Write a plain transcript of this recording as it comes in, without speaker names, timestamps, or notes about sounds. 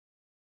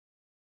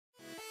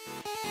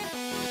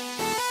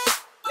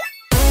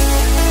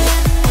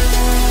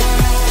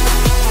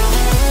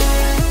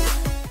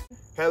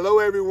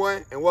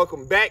everyone, and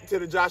welcome back to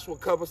the Joshua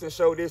Cuthbertson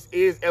Show. This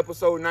is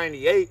episode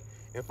 98,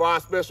 and for our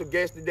special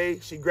guest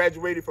today, she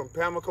graduated from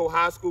Pamlico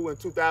High School in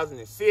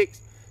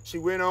 2006. She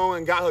went on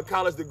and got her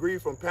college degree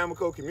from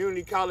Pamlico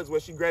Community College, where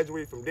she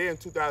graduated from there in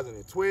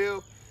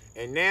 2012.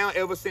 And now,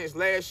 ever since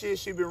last year,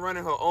 she's been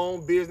running her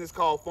own business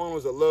called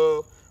Funnels of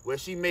Love, where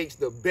she makes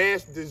the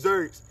best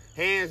desserts,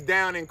 hands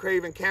down, in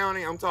Craven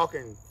County. I'm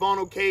talking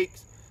funnel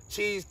cakes,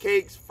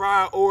 cheesecakes,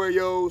 fried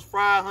Oreos,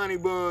 fried honey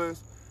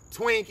buns,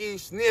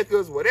 Twinkies,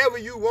 Snickers, whatever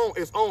you want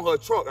is on her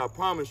truck. I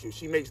promise you,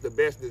 she makes the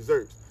best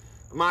desserts.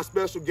 My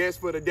special guest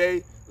for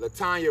today,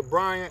 LaTonya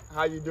Bryant.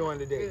 How you doing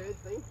today? Good,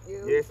 thank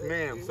you. Yes,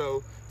 ma'am.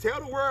 So tell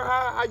the world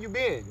how you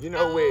been. You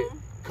know, with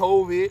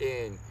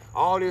COVID and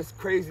all this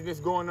craziness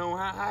going on,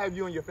 how have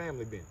you and your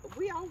family been?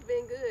 We all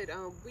been good.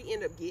 We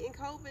ended up getting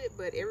COVID,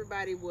 but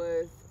everybody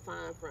was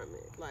fine from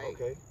it. Like,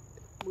 okay.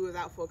 We was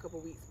out for a couple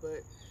weeks,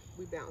 but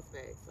we bounced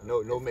back.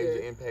 So no major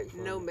impacts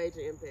from No it? major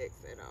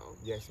impacts at all.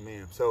 Yes,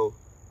 ma'am. So,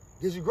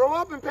 did you grow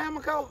up in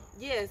Pamlico?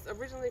 Yes,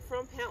 originally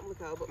from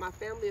Pamlico, but my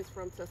family is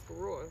from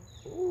Tuscarora.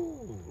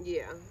 Ooh.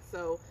 Yeah,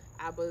 so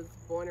I was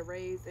born and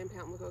raised in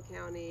Pamlico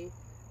County,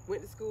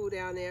 went to school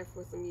down there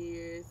for some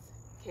years,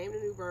 came to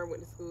New Bern,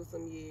 went to school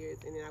some years,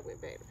 and then I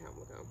went back to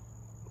Pamlico.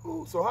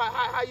 Ooh, so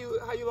how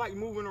you like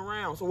moving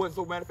around? So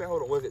matter of fact,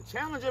 hold on, was it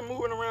challenging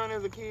moving around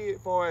as a kid,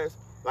 as far as,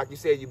 like you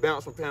said, you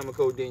bounced from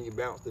Pamlico, then you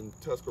bounced to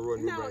Tuscarora,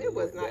 New Bern? No, it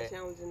was not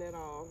challenging at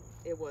all.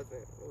 It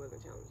wasn't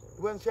challenging.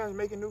 It wasn't challenging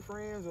making new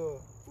friends, or?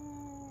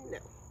 No.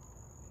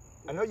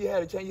 I know you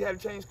had to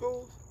change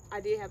schools?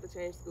 I did have to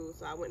change schools,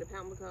 so I went to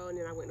Pamlico, and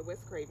then I went to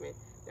West Craven,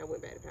 then I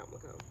went back to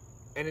Pamlico.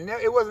 And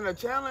it wasn't a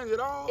challenge at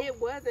all? It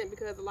wasn't,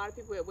 because a lot of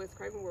people at West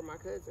Craven were my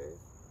cousins.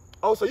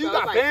 Oh, so you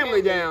got like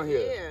family down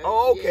here? Yeah.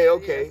 Oh, okay, yeah,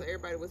 okay. Yeah, so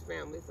everybody was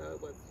family, so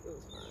it was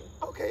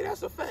fine. Okay,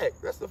 that's a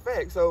fact. That's a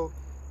fact. So,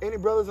 any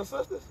brothers and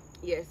sisters?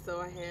 Yes, so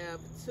I have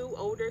 2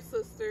 older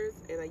sisters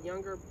and a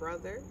younger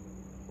brother.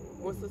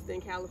 One sister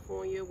in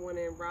California, one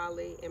in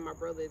Raleigh, and my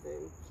brother is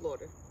in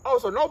Florida. Oh,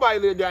 so nobody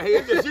live down here.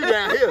 It's just you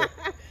down here.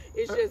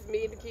 It's just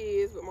me and the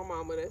kids with my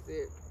mama. That's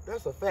it.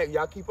 That's a fact.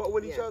 Y'all keep up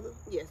with each other?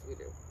 Yes, we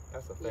do.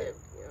 That's a fact.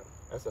 Yeah.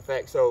 That's a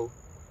fact. So,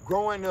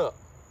 growing up,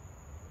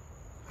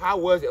 how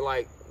was it?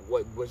 Like,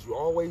 was you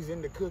always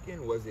into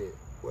cooking? Was it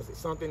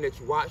something that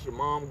you watched your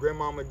mom,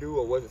 grandmama do,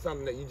 or was it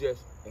something that you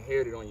just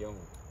inherited on your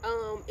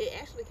own? It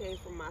actually came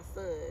from my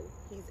son.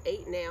 He's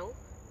 8 now,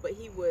 but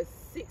he was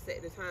 6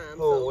 at the time.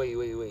 Oh, so.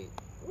 wait.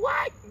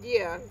 What?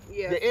 Yeah.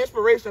 The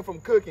inspiration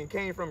from cooking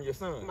came from your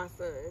son? My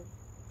son.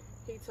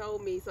 He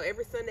told me, so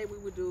every Sunday we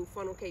would do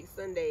funnel cake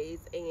Sundays,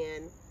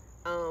 and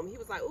he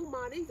was like, "Oh,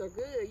 Ma, these are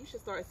good. You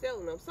should start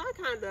selling them." So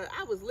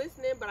I was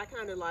listening, but I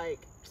kind of like,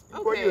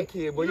 okay. Boy, you're a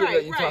kid, boy.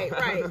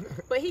 Right.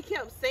 But he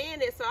kept saying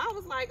it, so I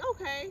was like,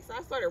 okay. So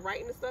I started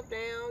writing the stuff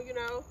down,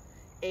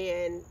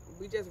 and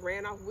we just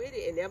ran off with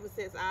it. And ever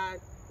since I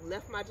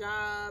left my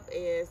job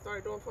and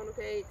started doing funnel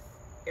cakes,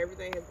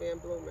 everything has been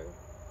blooming.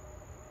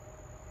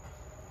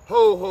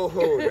 Hold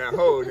down.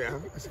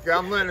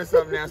 I'm learning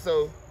something now.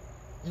 So,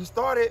 you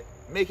started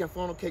making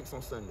funnel cakes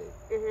on Sunday.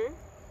 Mm-hmm.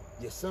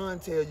 Your son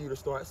tells you to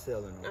start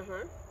selling them.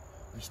 Uh-huh.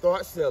 You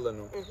start selling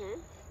them.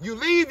 Mm-hmm. You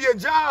leave your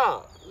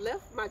job.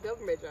 Left my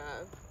government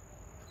job.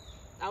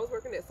 I was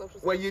working at social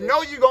services. Well, you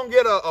know you're going to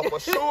get a for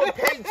sure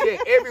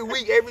paycheck every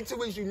week, every 2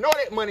 weeks. You know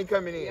that money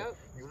coming in. Yep.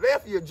 You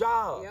left your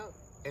job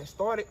and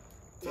started.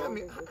 Tell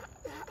me, business.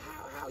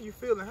 how you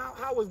feeling?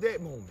 How was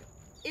that moment?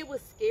 It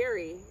was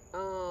scary.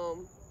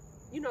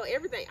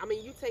 Everything. I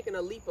mean, you taking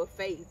a leap of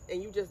faith,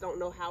 and you just don't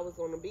know how it's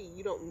going to be.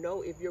 You don't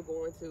know if you're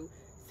going to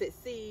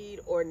succeed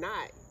or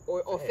not,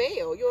 or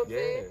fail. You know what I'm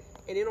saying?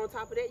 And then on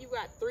top of that, you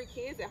got 3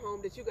 kids at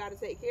home that you got to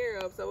take care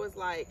of. So it's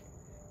like,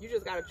 you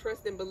just got to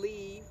trust and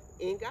believe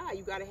in God.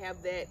 You got to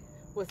have that,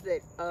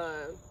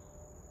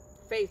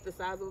 faith the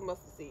size of a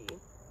mustard seed.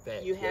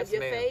 Facts. You have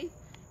your faith,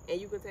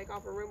 and you can take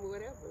off and run with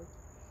whatever.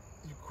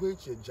 You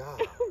quit your job.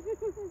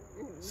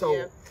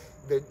 So,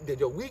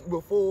 the week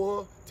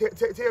before,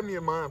 tell me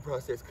your mind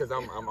process, because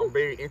I'm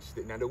very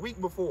interested. Now, the week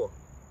before,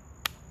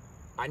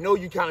 I know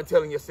you kind of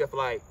telling yourself,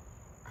 like,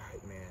 all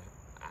right, man,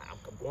 I'm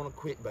going to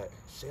quit, but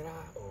should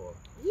I? Or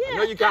I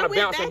know you kind of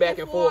bouncing back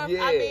and forth.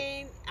 Yeah. I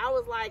mean, I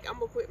was like, I'm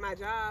going to quit my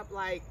job.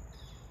 Like,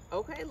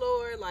 okay,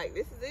 Lord, like,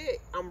 this is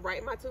it. I'm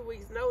writing my 2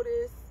 weeks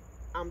notice.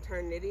 I'm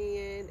turning it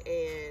in,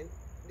 and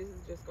this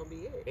is just going to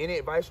be it. Any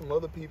advice from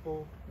other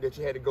people that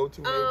you had to go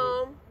to, maybe?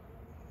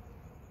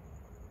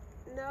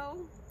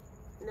 No.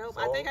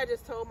 I think I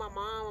just told my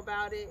mom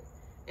about it,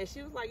 and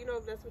she was like,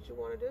 if that's what you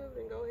want to do,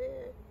 then go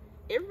ahead.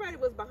 Everybody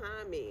was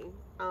behind me.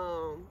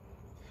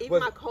 Even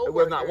my coworkers. There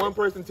was not one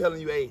person telling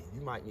you, hey,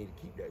 you might need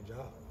to keep that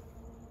job.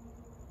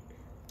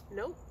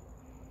 Nope.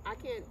 I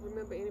can't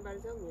remember anybody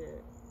telling me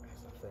that.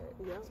 That's a fact.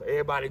 Yep. So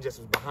everybody just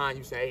was behind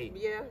you saying,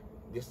 hey, yeah,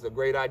 this is a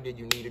great idea.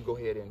 You need to go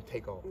ahead and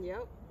take off.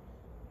 Yep.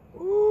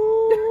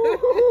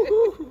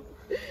 Ooh.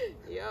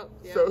 Yep.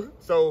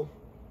 So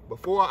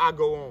before I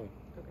go on,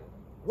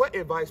 what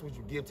advice would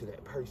you give to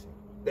that person?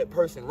 That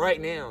person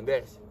right now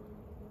that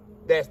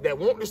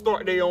want to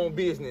start their own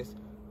business,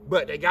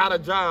 but they got a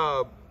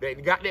job They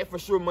got that for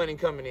sure money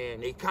coming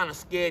in. They kind of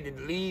scared to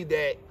leave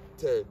that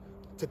to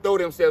throw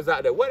themselves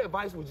out there. What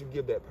advice would you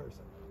give that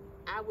person?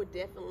 I would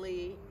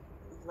definitely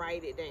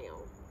write it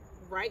down.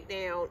 Write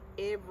down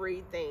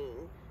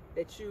everything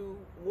that you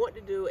want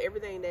to do,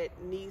 everything that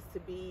needs to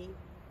be,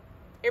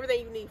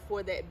 everything you need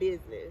for that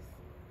business.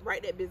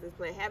 Write that business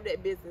plan. Have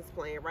that business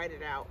plan. Write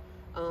it out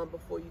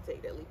before you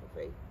take that leap of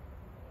faith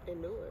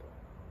and do it.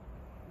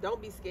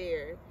 Don't be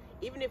scared.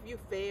 Even if you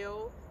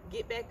fail,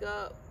 get back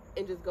up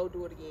and just go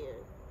do it again.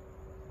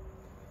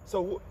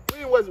 So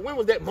when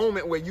was that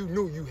moment where you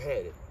knew you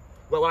had it?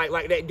 Well,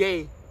 like that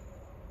day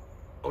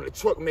on the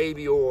truck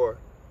maybe, or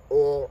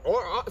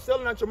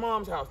selling at your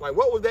mom's house. Like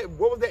what was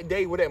that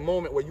day with that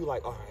moment where you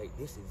like, all right,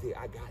 this is it.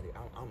 I got it.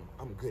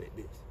 I'm good at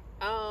this.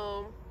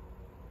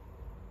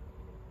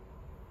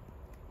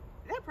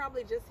 That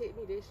probably just hit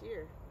me this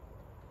year.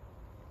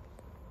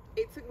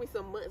 It took me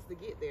some months to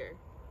get there.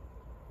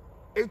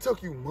 It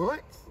took you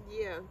months?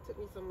 Yeah, it took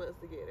me some months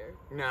to get there.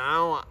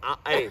 Nah,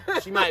 hey,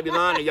 she might be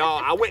lying to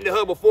y'all. I went to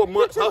her before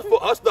months. Her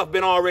stuff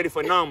been already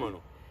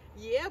phenomenal.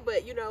 Yeah,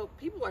 but you know,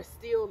 people are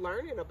still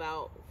learning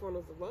about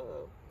Funnels of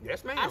Love.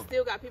 Yes, ma'am. I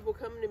still got people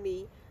coming to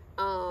me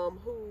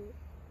who,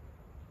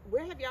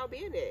 where have y'all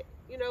been at?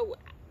 You know,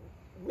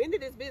 when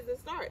did this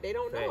business start? They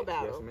don't know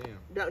about them. Ma'am.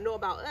 Don't know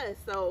about us.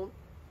 So,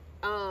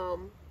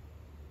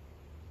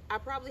 I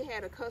probably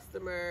had a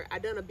customer, I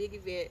done a big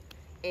event,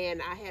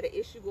 and I had an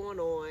issue going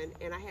on,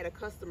 and I had a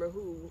customer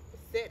who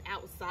sat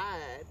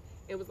outside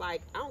and was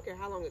like, I don't care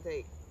how long it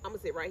takes, I'm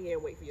gonna sit right here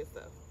and wait for your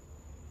stuff.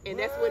 And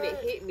that's when it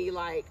hit me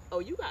like, oh,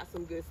 you got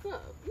some good stuff.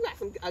 You got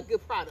a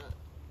good product.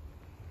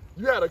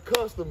 You had a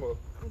customer.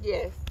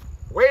 Yes.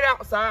 Wait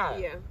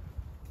outside. Yeah.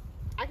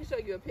 I can show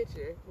you a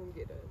picture when we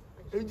get done.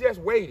 He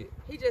just waited.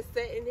 He just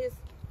sat in his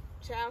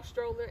child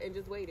stroller and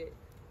just waited.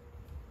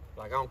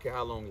 Like, I don't care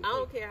how long it I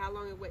don't care how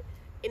long it wait.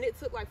 And it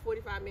took like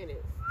 45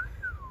 minutes.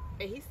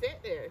 And he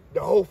sat there. The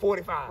whole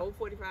 45? Whole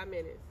 45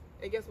 minutes.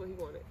 And guess what he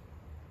wanted?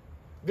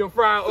 Them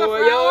fried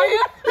Oreos.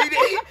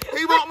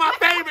 He want my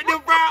favorite,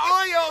 them fried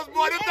Oreos,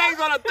 boy. Them things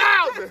on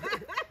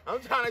 1,000. I'm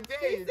trying to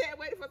tell you. He sat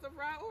waiting for some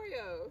fried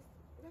Oreos.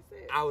 That's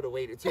it. I would have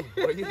waited too.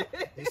 Boy,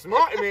 you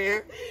smart,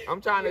 man.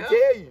 I'm trying to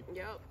tell you.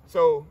 Yep.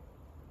 So,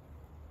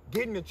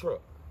 getting the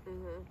truck,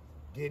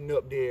 getting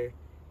up there,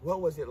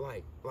 what was it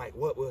like? Like,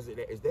 what was it?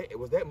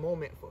 Was that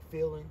moment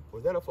fulfilling?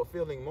 Was that a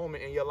fulfilling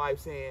moment in your life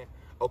saying,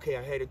 okay,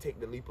 I had to take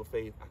the leap of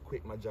faith. I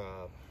quit my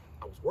job.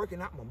 I was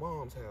working at my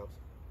mom's house,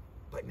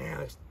 but now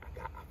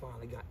I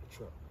finally got the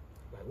truck.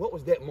 Like, what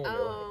was that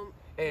moment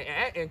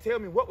like? And tell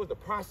me, what was the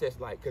process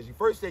like? Because you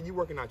first said you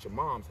working at your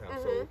mom's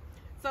house.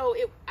 So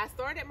I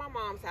started at my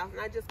mom's house,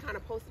 and I just kind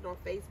of posted on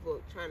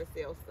Facebook trying to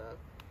sell stuff.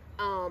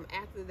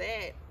 After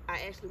that, I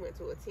actually went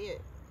to a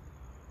tent.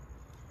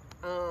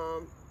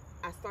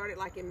 I started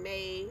like in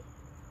May,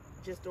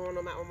 just doing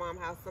them at my mom's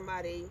house.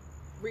 Somebody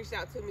reached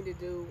out to me to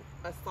do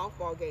a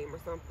softball game or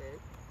something,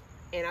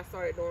 and I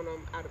started doing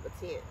them out of a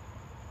tent.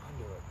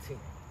 Under a tent.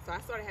 So I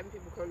started having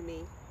people come to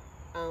me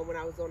when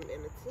I was in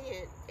the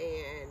tent,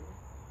 and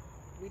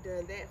we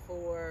done that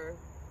for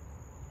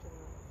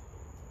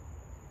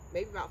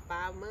maybe about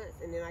 5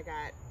 months, and then I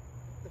got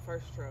the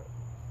first truck.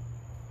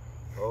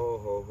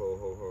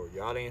 Ho.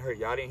 Y'all ain't heard.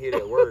 Y'all didn't hear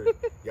that word.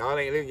 Y'all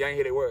ain't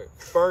hear that word.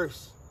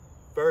 First.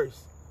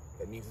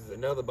 That means there's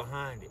another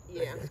behind it.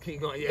 Yeah. Let's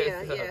keep going.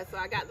 Yeah. So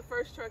I got the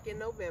first truck in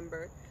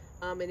November,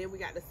 and then we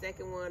got the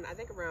second one, I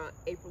think around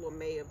April or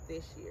May of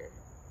this year.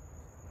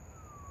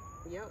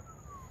 Yep.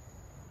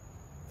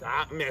 So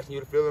I'm asking you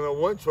the feeling of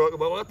one truck,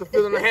 but what's the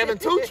feeling of having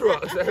 2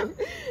 trucks?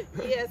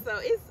 Yeah. So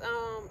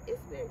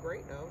it's been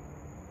great though.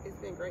 It's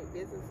been great.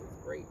 Business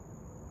is great.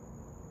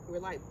 We're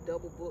like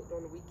double booked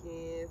on the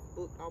weekends,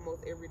 booked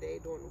almost every day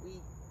during the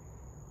week.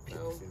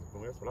 So,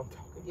 that's what I'm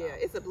talking about. Yeah,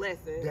 it's a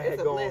blessing.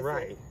 It's a blessing.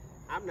 Right.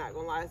 I'm not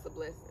gonna lie, it's a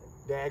blessing.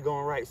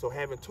 Daggone right. So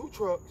having 2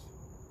 trucks,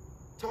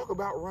 talk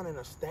about running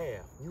a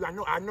staff.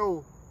 I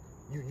know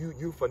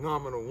you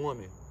phenomenal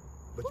woman,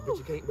 but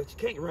you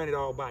can't run it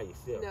all by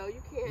yourself. No,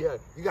 you can't. Yeah,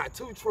 you got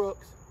 2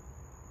 trucks.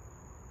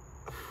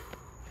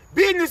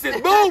 Business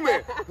is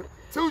booming.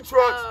 2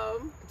 trucks.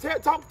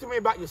 Talk to me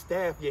about your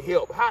staff, your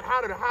help.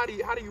 How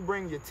do you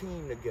bring your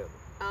team together?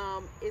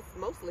 It's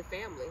mostly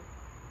family.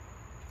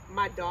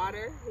 My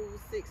daughter,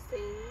 who's 16,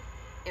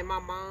 and my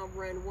mom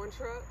run one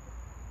truck,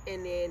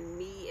 and then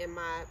me and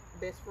my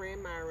best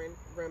friend Myron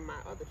run my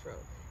other truck.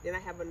 Then I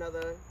have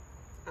another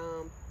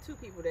 2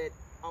 people that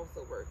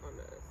also work on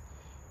us.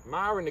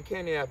 Myron, the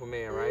candy apple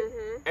man, right?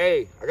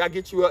 Hey, I gotta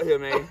get you up here,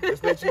 man.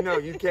 Just let you know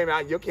you came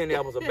out. Your candy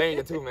apples are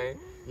banging too, man.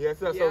 Yes,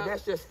 sir. So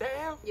that's your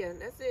staff? Yeah,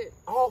 that's it.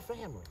 All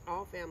family.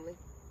 All family.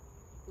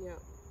 Yeah.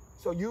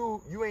 So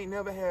you ain't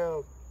never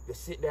have to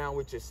sit down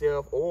with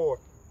yourself or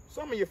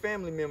some of your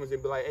family members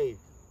and be like, hey,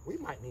 we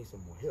might need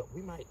some more help.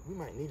 We might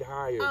need to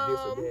hire this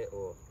or that,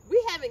 or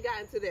we haven't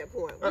gotten to that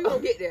point. We're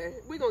gonna get there.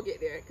 We're gonna get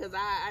there because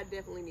I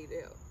definitely need the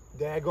help.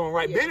 Daggone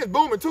right. Business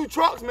booming, 2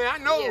 trucks, man. I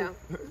know.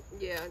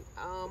 Yeah.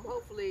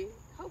 Hopefully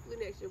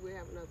next year we'll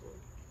have another one.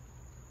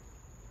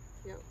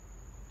 Yep.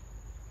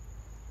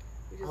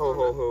 We're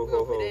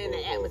gonna put it in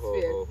the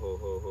atmosphere.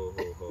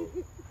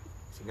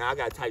 So now I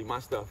gotta tighten my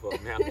stuff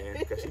up now,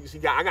 man. Cause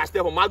I got to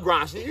step on my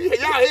grind. Y'all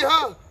hit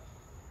her.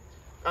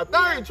 A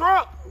third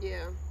truck.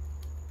 Yeah.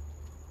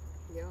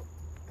 Yep.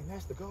 And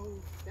that's the goal.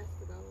 That's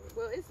the goal.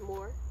 Well, it's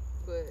more,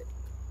 but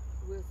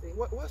we'll see.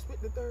 What's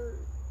with the third?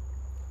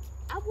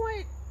 I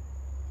want to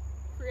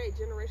create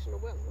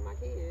generational wealth for my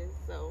kids,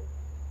 so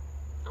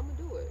I'm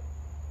gonna do it.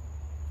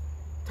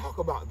 Talk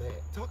about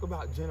that. Talk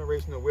about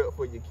generational wealth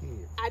for your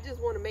kids. I just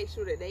want to make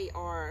sure that they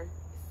are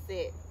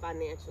set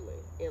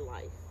financially in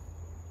life.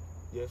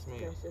 Yes,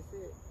 ma'am. That's just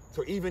it.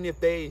 So even if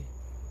they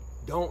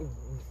don't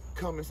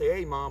come and say,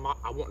 "Hey, Mom,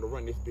 I want to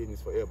run this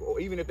business forever," or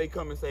even if they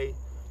come and say,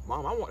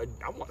 "Mom, I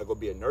want to go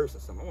be a nurse or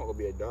something. I want to go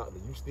be a doctor,"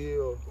 you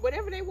still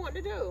whatever they want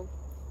to do.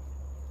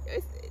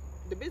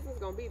 The business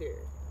gonna be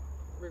there,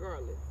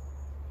 regardless.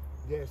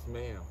 Yes,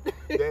 ma'am.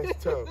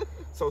 That's tough.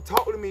 So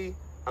talk to me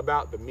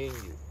about the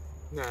menu.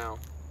 Now,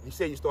 you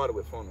said you started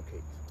with funnel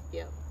cakes.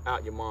 Yep.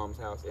 Out your mom's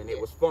house, and it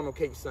was funnel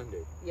cake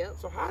Sunday. Yep.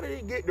 So how did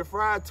it get the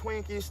fried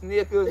Twinkies,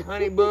 Snickers,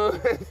 honey buns?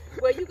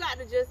 Well, you got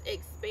to just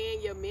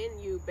expand your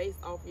menu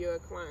based off your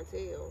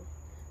clientele.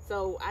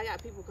 So I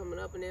got people coming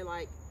up and they're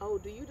like, "Oh,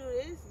 do you do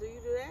this? Do you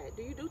do that?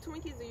 Do you do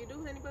Twinkies? Do you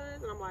do honey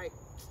buns?" And I'm like,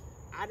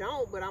 "I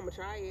don't, but I'm gonna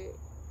try it."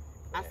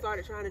 I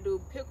started trying to do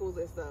pickles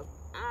and stuff.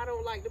 I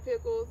don't like the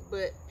pickles,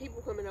 but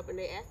people coming up and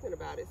they asking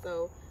about it,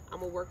 so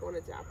I'm gonna work on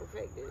it till I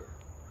perfect it.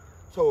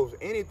 So if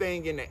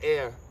anything in the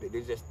air that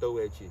they just throw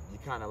at you, you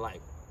kind of like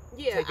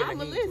I'm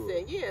gonna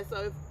listen. Yeah,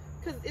 so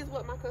because it's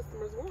what my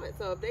customers want.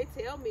 So if they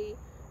tell me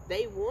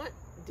they want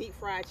deep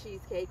fried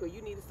cheesecake, or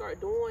you need to start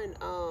doing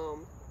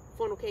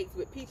funnel cakes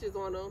with peaches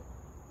on them,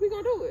 we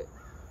gonna do it.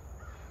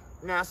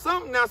 Now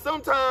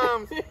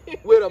sometimes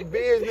with a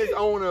business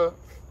owner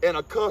and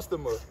a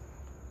customer,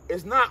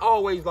 it's not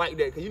always like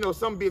that. Cause you know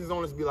some business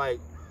owners be like,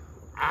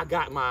 "I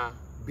got my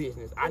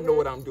business. I know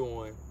what I'm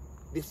doing.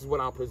 This is what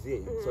I'm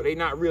presenting." So they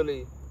not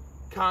really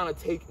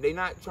they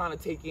not trying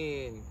to take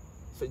in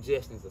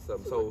suggestions or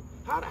something. So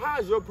how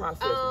is your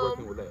process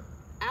working with that?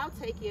 I'll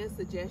take in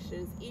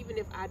suggestions, even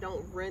if I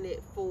don't run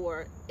it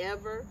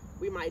forever.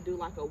 We might do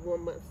like a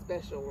 1 month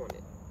special on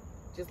it.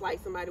 Just like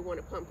somebody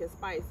wanted pumpkin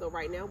spice. So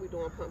right now we're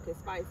doing pumpkin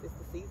spice. It's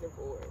the season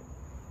for it.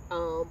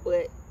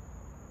 But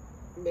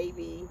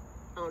maybe,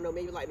 I don't know,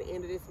 maybe like the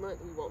end of this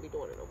month, we won't be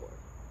doing it no more.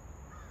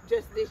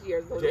 Just this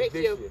year. So next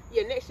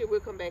year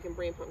we'll come back and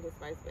bring pumpkin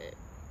spice back.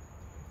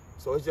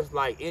 So it's just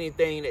like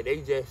anything that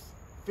they just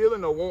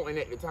feeling or wanting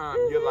at the time,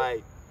 you're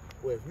like,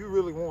 well, if you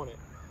really want it,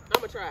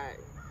 I'm gonna try it.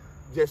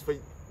 Just for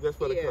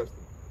the customer.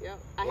 Yeah.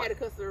 I had a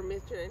customer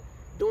mention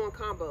doing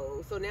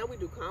combos. So now we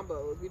do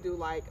combos. We do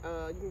like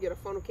you can get a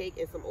funnel cake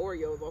and some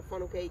Oreos, or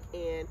funnel cake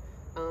and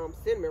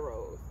cinnamon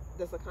rolls.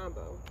 That's a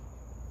combo.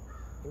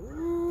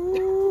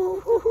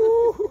 Ooh.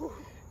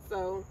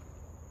 So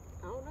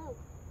I don't know.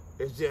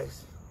 It's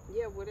just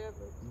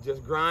whatever.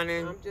 Just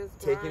grinding. I'm just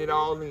taking it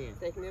all in.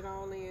 Taking it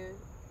all in.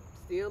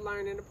 Still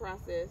learning the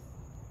process.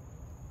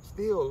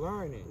 Still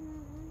learning.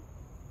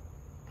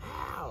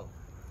 How?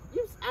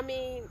 I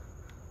mean,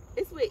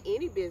 it's with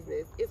any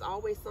business. It's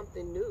always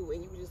something new,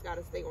 and you just got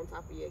to stay on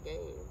top of your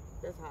game.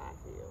 That's how I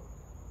feel.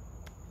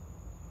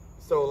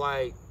 So,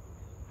 like,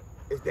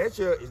 is that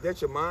your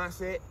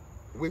mindset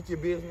with your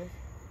business?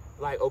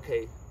 Like,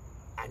 okay,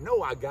 I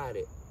know I got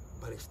it,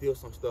 but it's still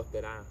some stuff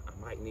that I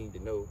might need to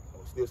know,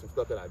 or still some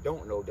stuff that I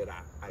don't know that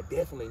I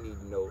definitely need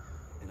to know,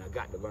 and I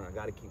got to learn. I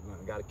got to keep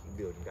learning. Got to keep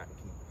building. Got to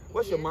keep.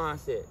 What's your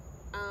mindset?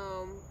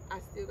 I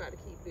still got to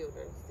keep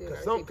building.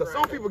 Because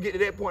some people get to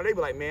that point, they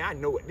be like, "Man, I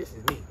know it. This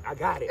is me. I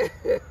got it."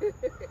 Yeah,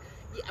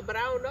 but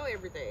I don't know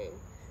everything.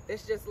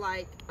 That's just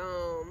like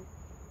a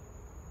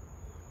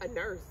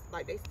nurse.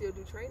 Like, they still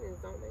do trainings,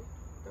 don't they?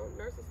 Don't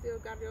nurses still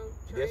got to go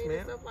train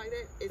and stuff like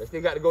that? They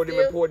still got to go to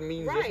reporting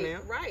meetings, right, yes,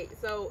 ma'am. Right.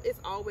 So it's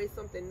always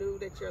something new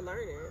that you're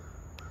learning.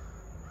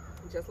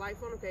 Just like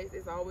funnel cakes,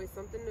 it's always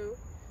something new.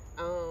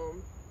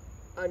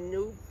 A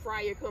new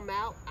fryer come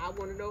out, I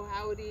want to know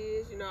how it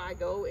is. You know, I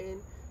go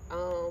and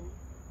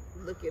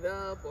look it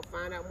up or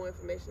find out more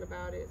information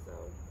about it. So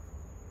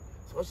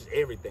it's just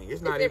everything.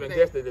 It's not even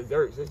just the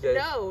desserts. It's just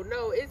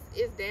no.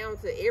 It's down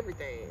to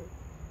everything.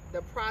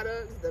 The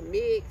products, the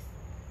mix,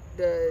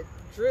 the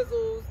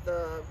drizzles,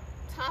 the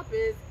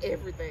toppings,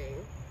 everything.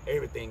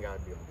 Everything gotta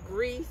be on.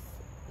 Grease,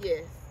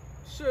 yes.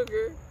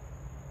 Sugar.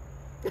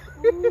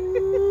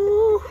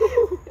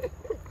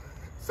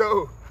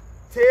 So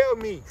tell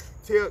me,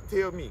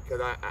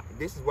 because I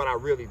this is what I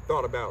really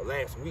thought about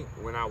last week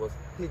when I was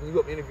hitting you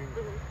up interviewing.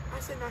 I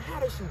said, now how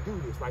does she do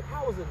this? Like,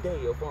 how is a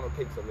day of funnel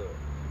cakes a little?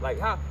 Like,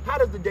 how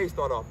does the day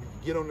start off? Do you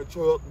get on the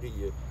truck? Do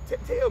you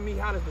tell me,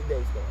 how does the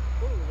day start?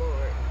 Oh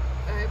Lord,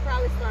 it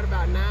probably start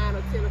about 9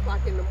 or 10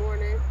 o'clock in the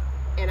morning,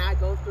 and I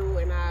go through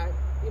and I,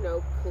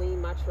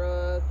 clean my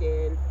truck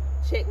and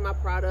check my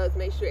products,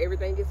 make sure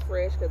everything is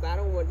fresh, because I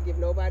don't want to give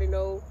nobody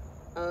no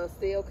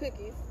stale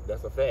cookies.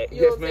 That's a fact.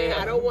 You know what I'm saying?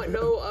 I don't want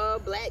no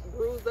black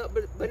bruised up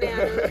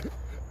bananas.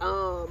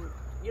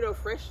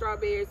 Fresh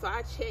strawberries. So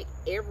I check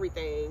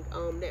everything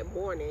that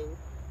morning.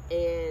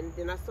 And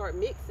then I start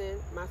mixing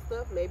my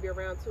stuff maybe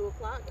around 2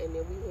 o'clock, and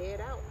then we head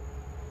out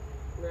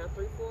around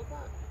 3, 4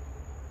 o'clock.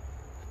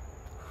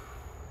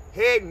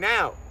 Heading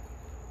out.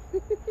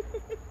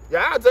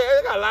 Yeah, I'll tell you,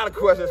 I got a lot of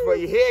questions for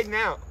you. Heading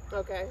out.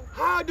 Okay.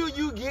 How do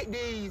you get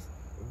these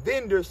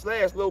vendors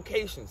 /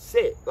 locations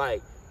set?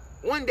 Like,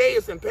 one day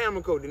it's in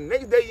Pamlico, the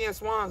next day you're in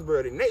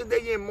Swansboro, the next day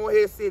you're in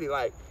Morehead City.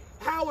 Like,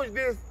 how is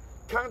this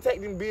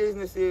contacting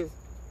businesses,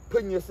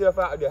 putting yourself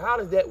out there? How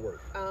does that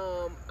work?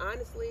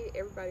 Honestly,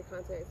 everybody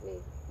contacts me.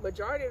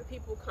 Majority of the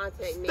people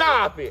contact me.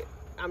 Stop it.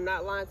 I'm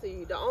not lying to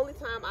you. The only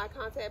time I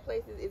contact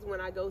places is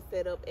when I go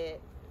set up at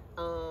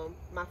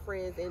my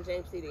friends in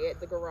James City at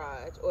the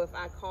garage, or if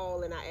I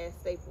call and I ask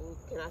Staples,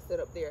 can I set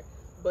up there?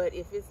 But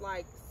if it's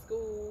like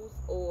schools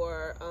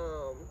or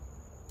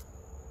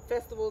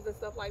festivals and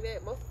stuff like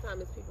that, most of the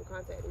time it's people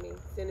contacting me,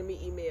 sending me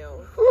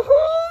emails.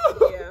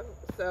 Yeah,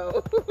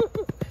 so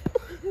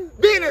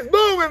business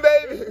booming,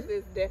 baby.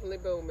 It's definitely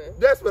booming.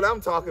 That's what I'm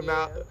talking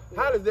about.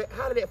 Yeah. How did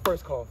that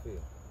first call feel?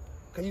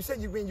 Cause you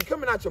said you're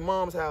coming out your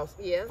mom's house,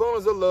 Yeah.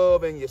 phones of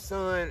love, and your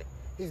son,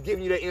 he's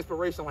giving you that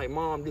inspiration like,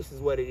 Mom, this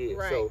is what it is.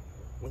 Right. So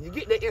when you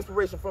get that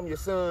inspiration from your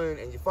son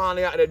and you're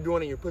finally out there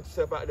doing it, you put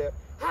yourself out there,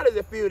 how does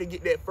it feel to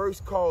get that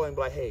first call and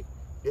be like, hey,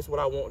 this is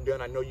what I want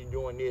done. I know you're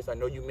doing this. I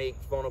know you make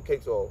funnel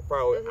cakes or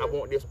fries. I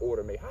want this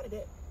order made. How did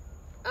that?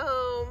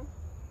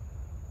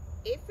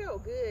 It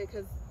felt good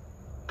because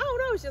I don't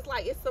know. It's just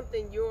like it's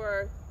something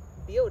you're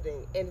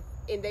building, and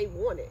they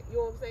want it. You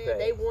know what I'm saying?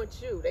 Thanks. They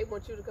want you. They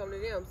want you to come to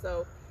them.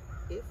 So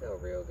it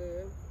felt real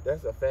good.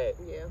 That's a fact.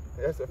 Yeah.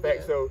 That's a fact.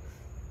 Yeah. So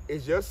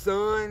is your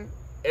son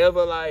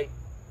ever like,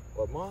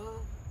 well, Mom,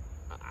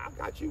 I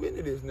got you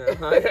into this now?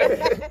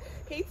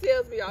 He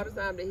tells me all the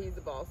time that he's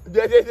the boss.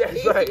 That's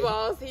He's right. the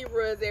boss. He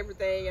runs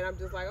everything, and I'm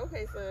just like,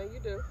 okay, son, you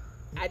do.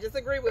 I just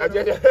agree with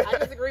him. I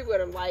just agree with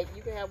him. Like,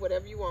 you can have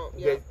whatever you want.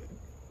 Yeah.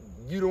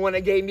 You the one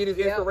that gave me this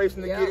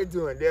inspiration to Yep. get it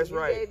doing. That's You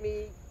right.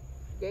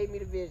 Gave me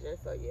the vision.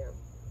 So yeah.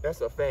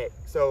 That's a fact.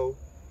 So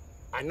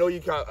I know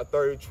you got a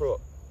third truck.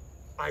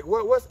 Like,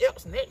 what's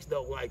else next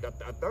though? Like a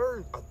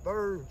third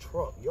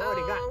truck. You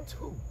already got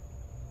 2.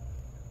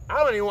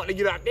 I don't even want to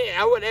get out there.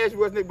 I wouldn't ask you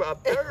what's next, but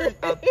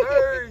a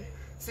third.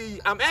 See,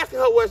 I'm asking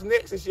her what's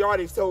next, and she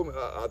already told me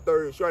a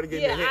third. She already gave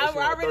me a hint. Yeah, She I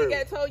want a already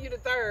third. told you the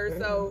third.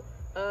 So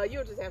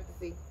you'll just have to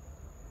see.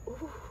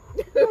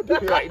 Don't do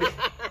me like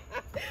that.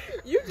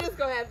 You just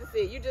gonna have to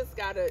see. You just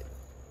gotta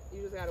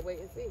wait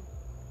and see.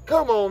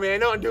 Come on, man.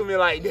 Don't do me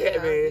like that,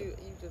 Yeah, man.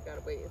 you just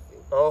gotta wait and see.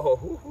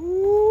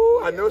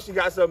 Oh, I know she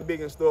got something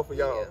big in store for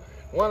y'all. Yeah.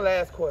 One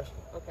last question.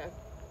 Okay.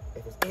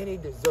 If it's any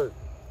dessert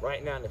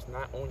right now that's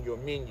not on your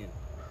menu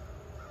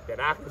that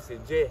I can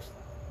suggest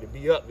to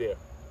be up there,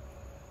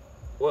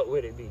 what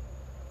would it be?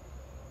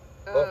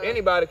 Or if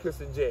anybody could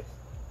suggest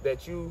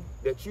that you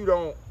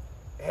don't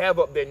have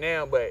up there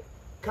now, but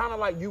kind of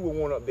like you would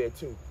want up there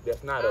too,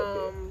 that's not up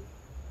there.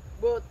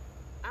 Well,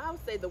 I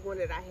would say the one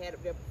that I had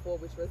up there before,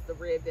 which was the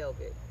red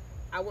velvet.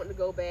 I want to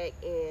go back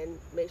and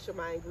make sure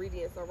my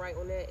ingredients are right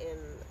on that, and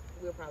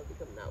we'll probably be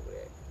coming out with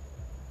it.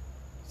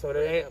 So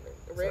that ain't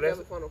Red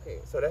velvet funnel cake.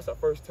 So that's a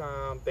first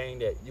time thing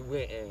that you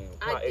went and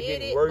I it did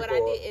didn't it, work, but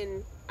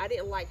or I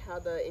didn't like how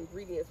the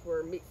ingredients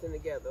were mixing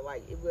together.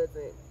 Like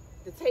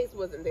the taste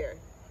wasn't there.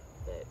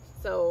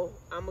 So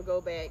I'm gonna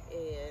go back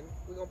and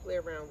we're gonna play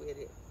around with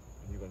it.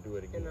 you're gonna do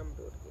it again. And I'm gonna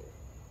do it again.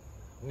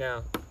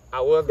 Now,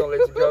 I was gonna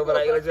let you go, but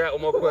I let you have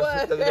one more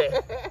question because of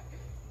that.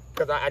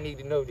 Because I need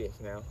to know this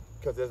now.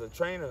 Because as a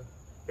trainer,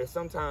 there's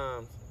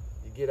sometimes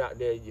you get out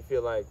there, you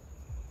feel like,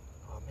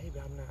 oh, maybe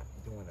I'm not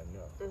doing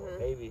enough. Or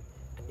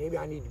maybe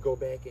I need to go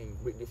back and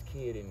with this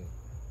kid and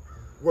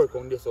work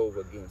on this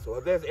over again. So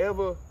if there's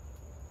ever,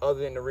 other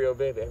than the real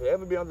velvet, have there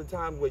ever been other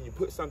times where you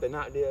put something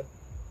out there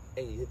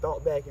and you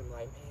thought back and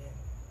like, man,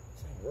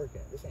 this ain't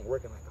working. This ain't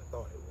working like I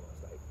thought it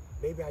was. Like,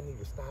 maybe I need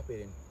to stop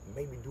it and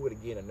maybe do it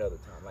again another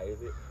time. Like,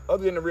 is it,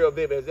 other than the real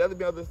velvet, has there ever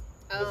been other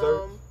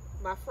desserts?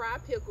 My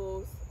fried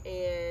pickles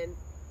and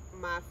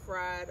my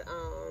fried,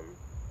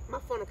 my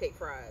funnel cake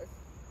fries.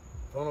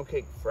 Funnel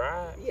cake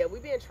fried? Yeah,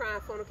 we've been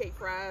trying funnel cake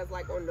fries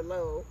like on the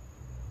low.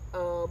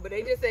 But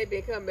they just ain't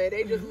been coming.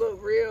 They just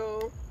look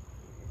real.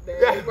 They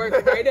ain't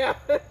working right now.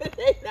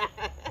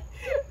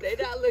 They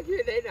not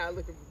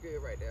looking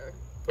good right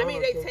now. I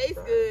mean, they taste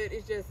good.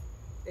 It's just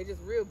they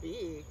just real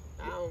big.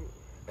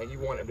 And you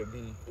want it to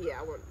be? Yeah,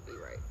 I want it to be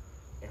right.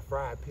 And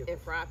fried pickles.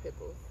 And fried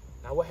pickles.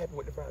 Now, what happened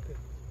with the fried pickles?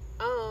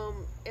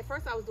 At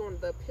first I was doing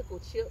the pickle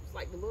chips,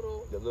 like the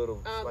little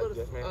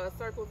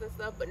circles and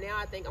stuff. But now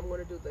I think I'm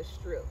gonna do the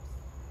strips.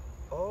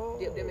 Oh.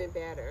 Dip them in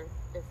batter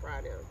and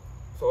fry them.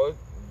 So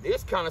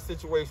this kind of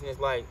situation is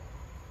like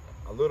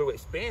a little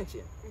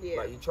expansion. Yeah.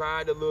 Like you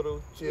tried the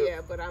little chip.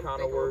 Yeah, but I'm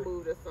thinking I'll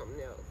move to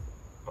something else.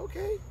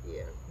 Okay.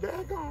 Yeah.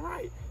 Daggone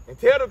right. And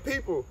tell the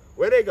people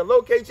where they can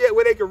locate you at,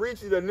 where they can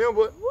reach you, the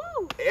number.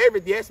 Woo!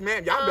 Everything. Yes,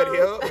 ma'am. Y'all better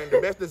hit up. And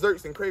the best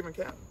desserts in Craven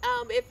County.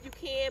 If you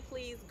can,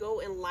 please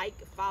go and like,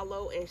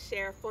 follow, and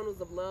share Funnels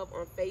of Love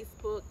on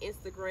Facebook,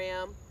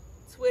 Instagram,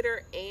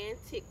 Twitter, and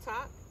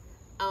TikTok.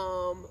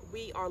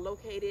 We are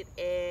located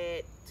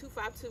at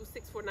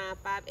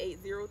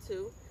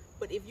 252-649-5802.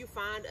 But if you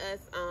find us,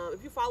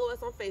 if you follow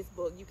us on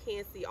Facebook, you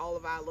can see all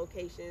of our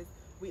locations.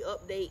 We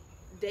update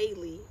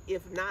daily.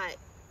 If not,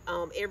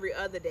 every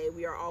other day,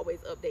 we are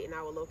always updating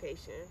our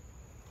location.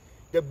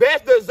 The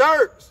best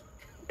desserts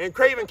in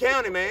Craven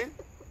County, man.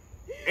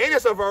 And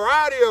it's a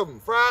variety of them.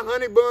 Fried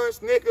honey bun,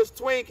 Snickers,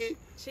 Twinkie,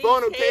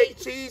 funnel cake,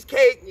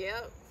 cheesecake,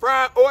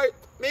 fried oil.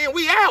 Man,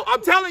 we out.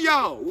 I'm telling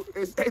y'all.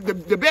 It's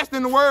the best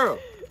in the world.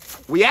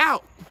 We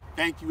out.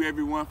 Thank you,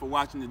 everyone, for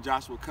watching the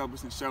Joshua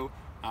Cuthbertson Show.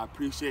 I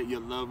appreciate your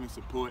love and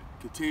support.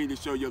 Continue to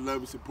show your love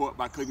and support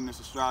by clicking the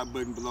subscribe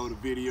button below the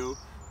video.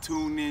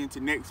 Tune in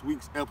to next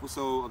week's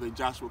episode of the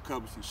Joshua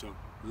Cuthbertson Show.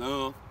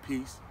 Love,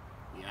 peace,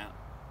 we out.